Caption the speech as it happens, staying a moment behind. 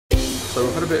So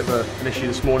we've had a bit of an issue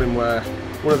this morning where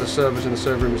one of the servers in the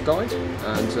server room has died,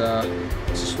 and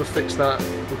to sort of fix that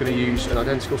we're going to use an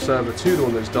identical server to the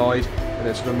one that's died and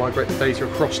then sort of migrate the data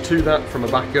across to that from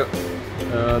a backup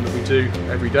that we do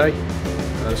every day.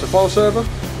 So file server,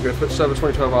 we're going to put server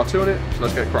 2012R2 on it, so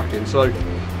let's get cracking. So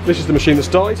this is the machine that's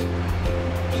died.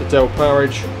 It's a Dell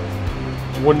PowerEdge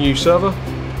 1U server.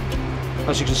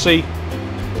 As you can see,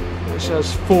 it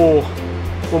says 4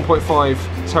 1.5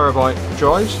 terabyte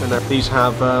drives, and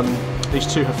these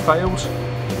two have failed.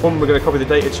 One we're going to copy the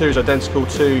data to is identical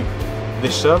to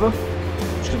this server.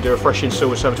 I'm just going to do a fresh install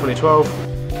with server 2012.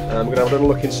 We're going to have a little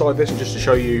look inside this and just to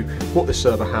show you what this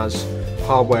server has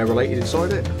hardware related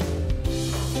inside it.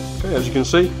 Okay, as you can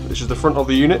see, this is the front of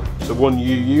the unit. It's a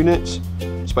 1U unit,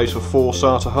 space for 4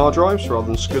 SATA hard drives rather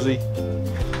than SCSI.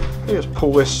 Okay, let's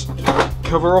pull this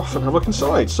cover off and have a look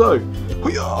inside. So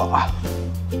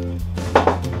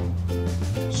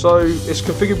it's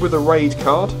configured with a RAID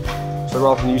card, so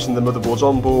rather than using the motherboard's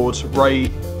onboard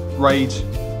RAID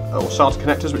or SATA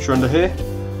connectors, which are under here,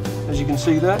 as you can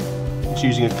see there, it's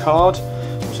using a card.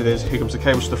 Obviously here comes the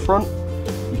cable to the front.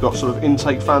 You've got sort of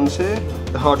intake fans here.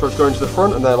 The hard drives go into the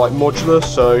front and they're like modular,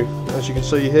 so as you can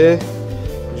see here,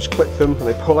 you just click them and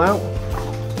they pull out.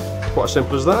 Quite as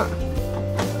simple as that.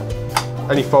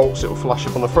 Any faults, it will flash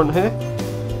up on the front here.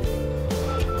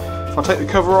 If I take the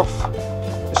cover off,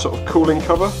 this sort of cooling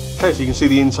cover. Okay, so you can see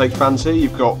the intake fans here.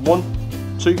 You've got 1,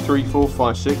 2, 3, 4,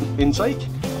 5, 6 intake,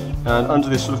 and under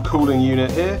this sort of cooling unit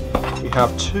here, we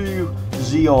have 2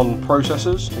 Xeon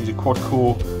processors. These are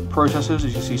quad-core processors. As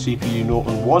you can see, CPU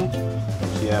Norton 1.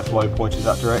 The airflow pointed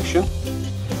that direction.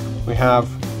 We have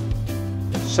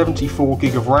 74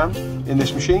 gig of RAM in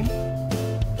this machine.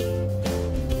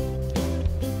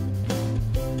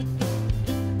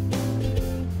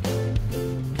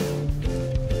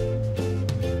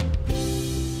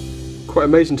 Quite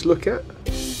amazing to look at.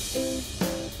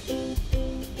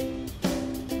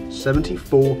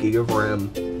 74 gig of RAM,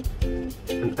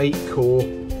 an 8-core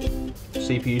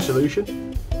CPU solution,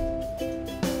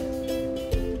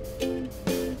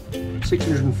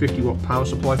 650 watt power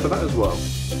supply for that as well.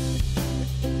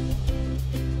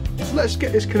 So let's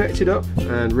get this connected up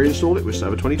and reinstall it with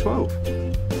server 2012.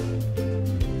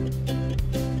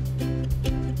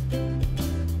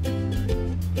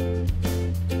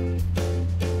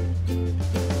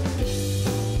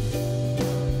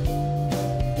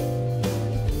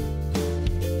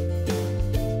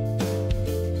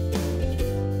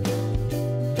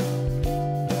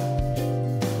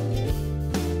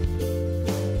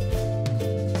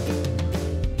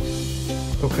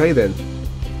 Okay then,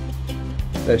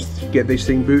 let's get this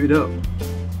thing booted up.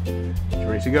 It's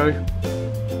ready to go.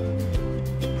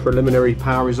 Preliminary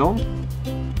power is on.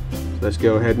 Let's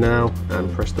go ahead now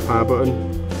and press the power button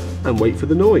and wait for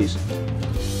the noise.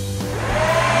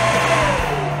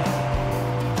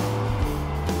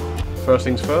 First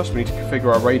things first, we need to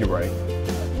configure our RAID array.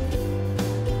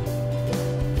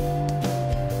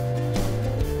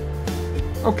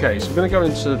 Okay, so we're going to go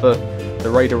into the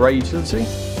RAID array utility,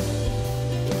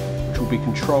 will be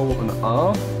Control and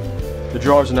R. The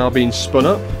drives are now being spun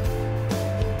up.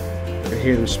 You can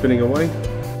hear them spinning away.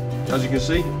 As you can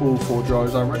see, all 4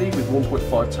 drives are ready with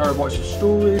 1.5 terabytes of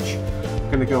storage. I'm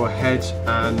going to go ahead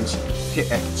and hit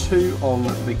F2 on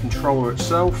the controller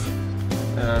itself,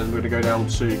 and we're going to go down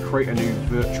to create a new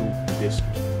virtual disk,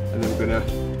 and then we're going to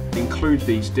include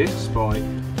these disks by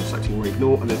selecting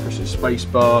reignore and then pressing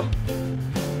spacebar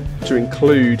to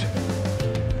include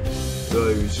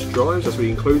those drives. As we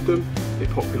include them, it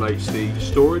populates the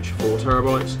storage, 4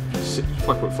 terabytes,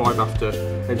 5.5 after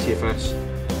NTFS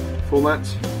format,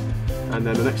 and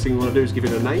then the next thing we want to do is give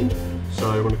it a name.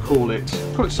 So I want to call it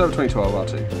server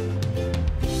 2012R2.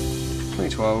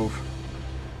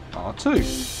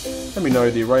 2012R2. Let me know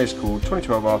the array is called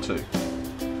 2012R2.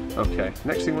 Okay,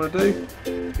 next thing we want to do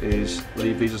is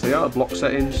leave these as they are, block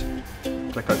settings,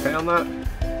 click OK on that.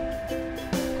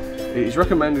 It is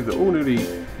recommended that all newly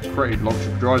created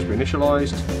logic drives be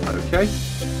initialized. Okay,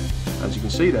 as you can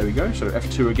see, there we go. So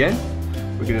F2 again.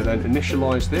 We're going to then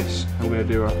initialize this, and we're going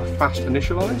to do a fast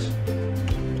initialize.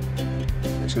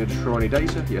 It's going to destroy any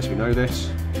data. Yes, we know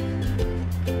this.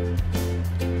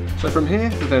 So from here,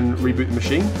 we then reboot the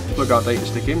machine, plug our data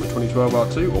stick in with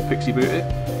 2012R2 or Pixie boot it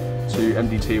to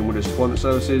MDT and Windows Deployment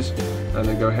Services, and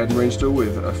then go ahead and reinstall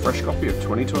with a fresh copy of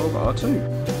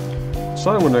 2012R2.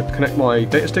 So I'm going to connect my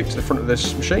data stick to the front of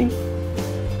this machine.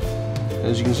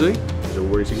 As you can see, it's all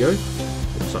ready to go.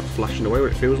 It'll start flashing away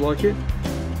when it feels like it.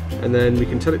 And then we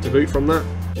can tell it to boot from that.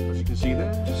 As you can see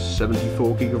there,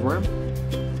 74 gig of RAM.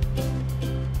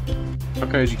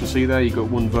 Okay, as you can see there, you've got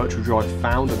 1 virtual drive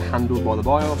found and handled by the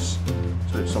BIOS.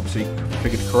 so it's obviously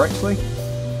configured correctly.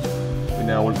 We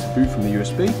now want it to boot from the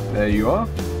USB. There you are.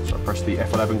 So I press the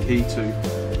F11 key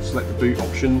to select the boot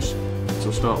options.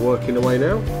 It'll start working away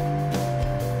now.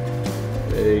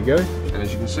 There you go. And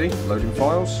as you can see, loading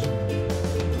files.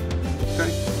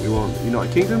 Okay, we want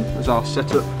United Kingdom as our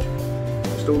setup.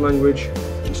 Install language.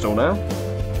 Install now.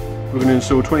 We're going to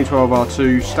install 2012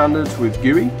 R2 standard with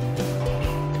GUI.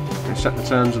 And set the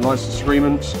terms and license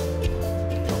agreements.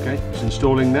 Okay, it's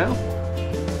installing now.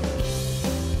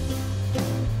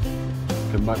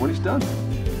 Come back when it's done.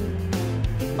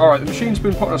 Alright, the machine's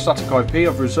been put on a static IP.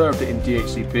 I've reserved it in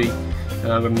DHCP,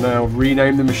 and I'm going to now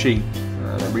rename the machine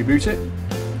and reboot it.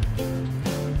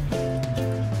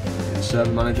 In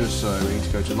server manager, so we need to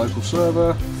go to local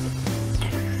server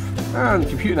and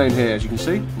computer name here. As you can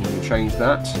see, I'm going to change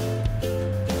that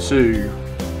to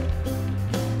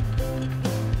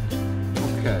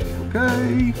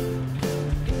okay.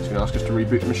 It's going to ask us to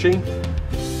reboot the machine.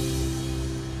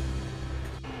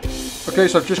 Okay,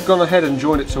 so I've just gone ahead and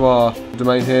joined it to our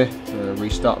domain here.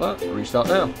 Restart that. Restart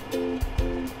now.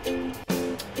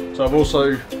 So I've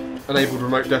also enabled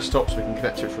remote desktop so we can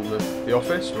connect to it from the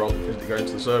office rather than physically going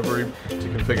to the server room to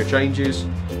configure changes.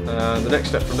 And the next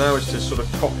step from now is to sort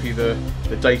of copy the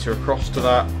data across to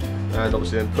that, and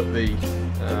obviously then put the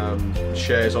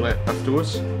shares on it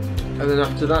afterwards. And then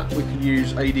after that we can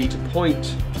use AD to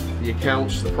point the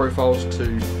accounts, the profiles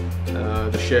to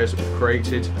the shares that we've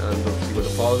created, and obviously where the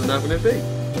files are now going to be.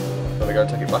 Then we're going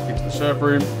to take it back into the server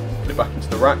room, put it back into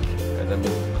the rack, and then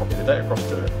we'll copy the data across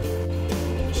to it.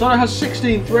 So it has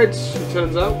 16 threads, it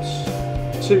turns out,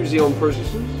 2 Xeon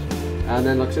processors, and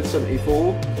then like I said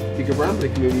 74 gig of RAM, but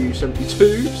it can only use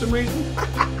 72 for some reason.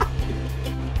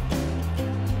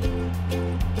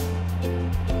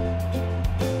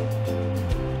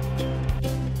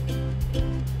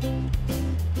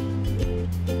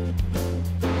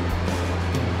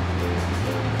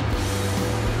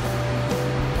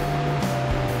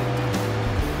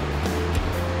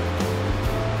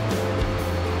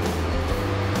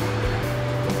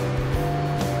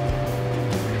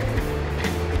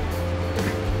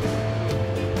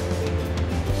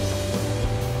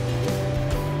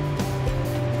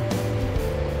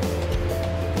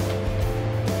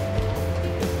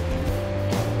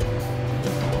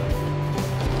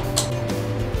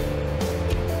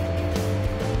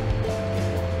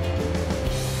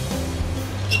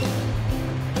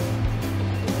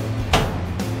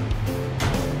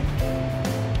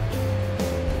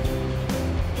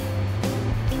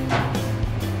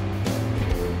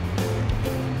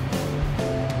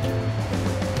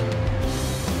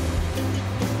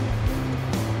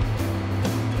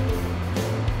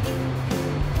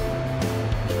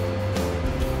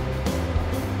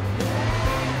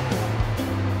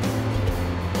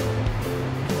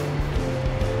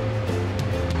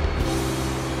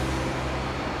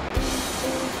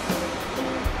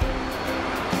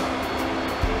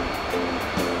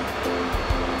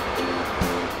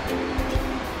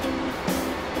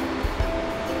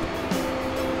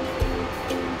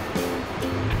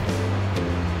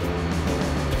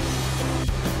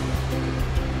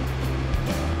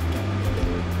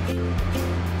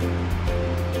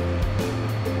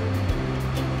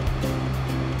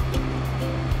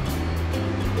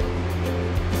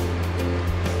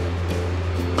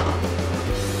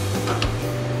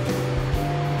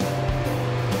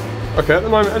 Okay, at the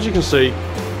moment, as you can see,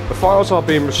 the files are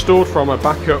being restored from a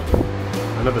backup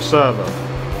another server.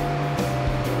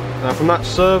 Now from that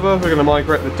server, we're going to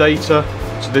migrate the data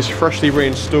to this freshly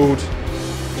reinstalled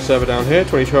server down here,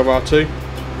 2012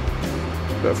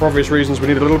 R2. But for obvious reasons, we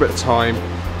need a little bit of time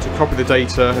to copy the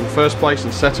data in the first place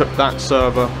and set up that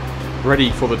server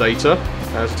ready for the data.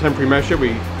 As a temporary measure,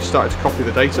 we started to copy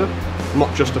the data. I'm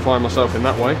not justifying myself in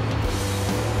that way.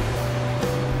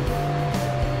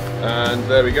 And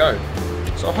there we go.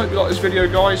 So I hope you like this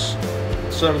video, guys.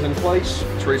 The server's in place,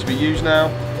 it's ready to be used now,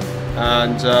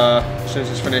 and as soon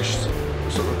as it's finished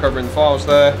sort of recovering the files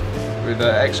there with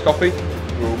Xcopy,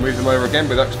 we'll move them over again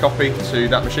with Xcopy to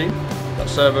that machine, that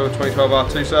server, 2012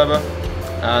 R2 server,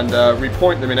 and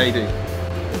repoint them in AD.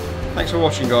 Thanks for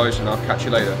watching, guys, and I'll catch you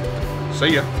later.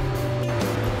 See ya.